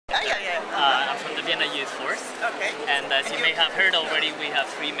Okay. And as you may have heard already, we have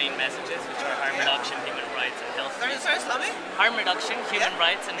three main messages, which are harm reduction, human rights, and health resources. Slowly? Harm reduction, human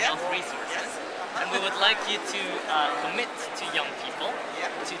rights, and health resources. And we would like you to commit to young people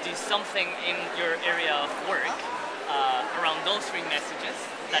to do something in your area of work around those three messages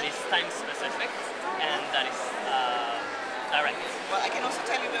that is time specific and that is direct. Well, I can also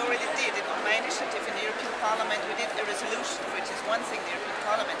tell you we already did it on my initiative in the European Parliament. We did a resolution, which is one thing the European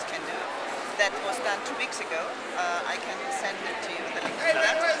Parliament can do. That was done 2 weeks ago. I can send it to you, the link to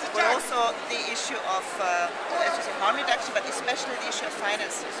that. But also the issue of, as you say, harm reduction, but especially the issue of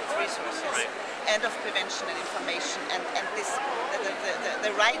finances, of resources, and of prevention and information, and this the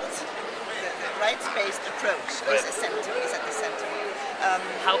rights-based approach is at the center.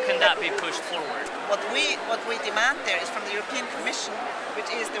 How can that be pushed forward? What we demand there is from the European Commission, which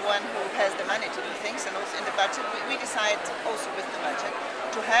is the one who has the money to do things, and also in the budget, we decide also with the budget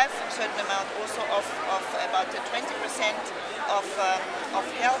to have a certain amount also of about 20% of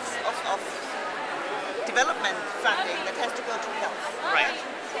health, of development funding that has to go to health. Right.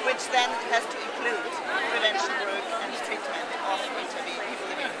 Which then has to include prevention work and treatment of HIV, people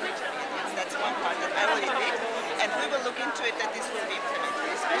living with HIV. That's one part that I already did, and we will look into it that this will be implemented,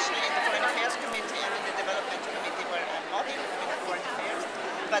 especially in the Foreign Affairs Committee and in the Development Committee, where I'm not in the Foreign Affairs,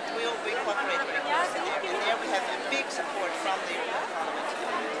 but we cooperate very closely there. And there we have a big support from the European Parliament.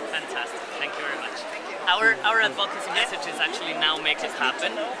 Fantastic. Thank you very much. Thank you. Our advocacy messages actually now make it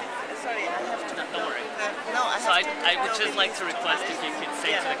happen. Sorry, I have to. Don't worry. No, I would just like to request if you could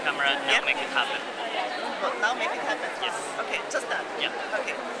say to the camera, now make it happen. Well, now make it happen. Yes. Okay, just that. Yeah.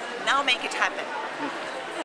 Okay. Now make it happen.